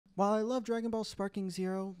While I love Dragon Ball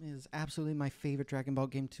SparkingZERO, it is absolutely my favorite Dragon Ball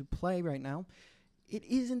game to play right now, it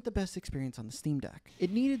isn't the best experience on the Steam Deck.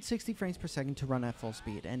 It needed 60 frames per second to run at full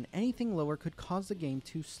speed, and anything lower could cause the game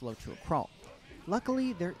to slow to a crawl.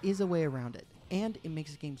 Luckily, there is a way around it, and it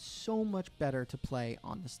makes the game so much better to play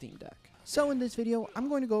on the Steam Deck. So in this video, I'm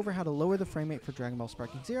going to go over how to lower the frame rate for Dragon Ball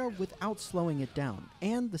SparkingZERO without slowing it down,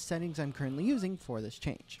 and the settings I'm currently using for this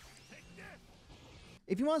change.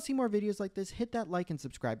 If you want to see more videos like this, hit that like and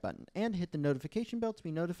subscribe button, and hit the notification bell to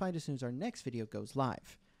be notified as soon as our next video goes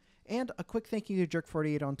live. And a quick thank you to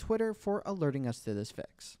Jerk48 on Twitter for alerting us to this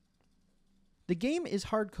fix. The game is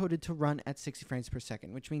hard-coded to run at 60 frames per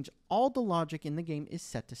second, which means all the logic in the game is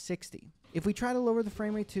set to 60. If we try to lower the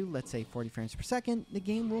frame rate to, let's say, 40 frames per second, the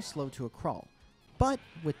game will slow to a crawl. But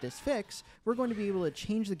with this fix, we're going to be able to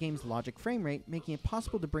change the game's logic frame rate, making it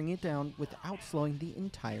possible to bring it down without slowing the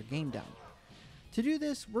entire game down. To do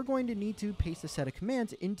this, we're going to need to paste a set of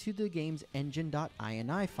commands into the game's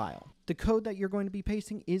engine.ini file. The code that you're going to be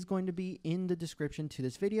pasting is going to be in the description to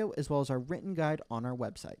this video, as well as our written guide on our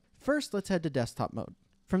website. First, let's head to desktop mode.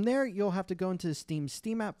 From there, you'll have to go into the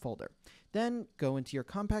Steam app folder. Then, go into your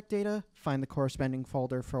compatdata, find the corresponding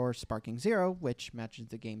folder for SparkingZERO, which matches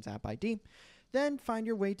the game's app ID. Then find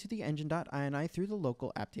your way to the engine.ini through the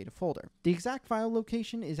local AppData folder. The exact file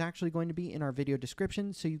location is actually going to be in our video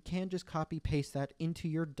description, so you can just copy-paste that into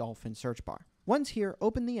your Dolphin search bar. Once here,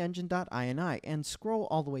 open the engine.ini and scroll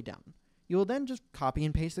all the way down. You will then just copy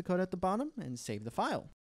and paste the code at the bottom and save the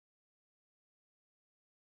file.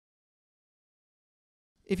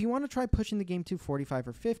 If you want to try pushing the game to 45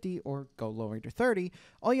 or 50, or go lower to 30,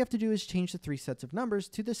 all you have to do is change the 3 sets of numbers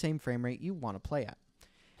to the same frame rate you want to play at.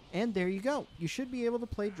 And there you go. You should be able to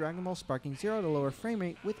play Dragon Ball SparkingZERO at a lower frame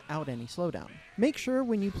rate without any slowdown. Make sure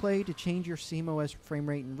when you play to change your CMOS frame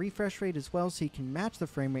rate and refresh rate as well, so you can match the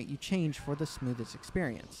frame rate you change for the smoothest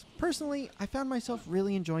experience. Personally, I found myself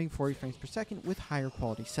really enjoying 40 frames per second with higher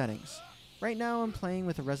quality settings. Right now I'm playing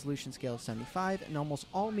with a resolution scale of 75 and almost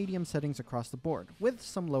all medium settings across the board, with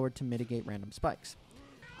some lowered to mitigate random spikes.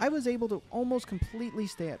 I was able to almost completely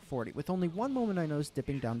stay at 40, with only one moment I noticed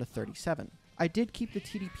dipping down to 37. I did keep the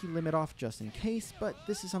TDP limit off just in case, but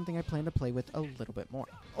this is something I plan to play with a little bit more.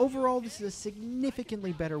 Overall, this is a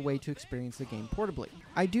significantly better way to experience the game portably.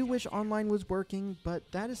 I do wish online was working,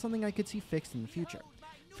 but that is something I could see fixed in the future.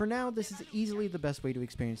 For now, this is easily the best way to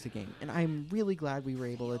experience the game, and I'm really glad we were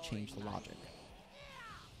able to change the logic.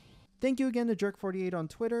 Thank you again to Jerk48 on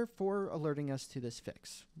Twitter for alerting us to this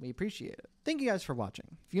fix. We appreciate it. Thank you guys for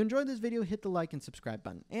watching. If you enjoyed this video, hit the like and subscribe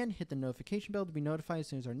button, and hit the notification bell to be notified as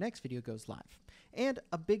soon as our next video goes live. And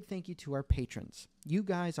a big thank you to our patrons. You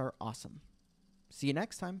guys are awesome. See you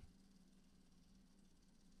next time.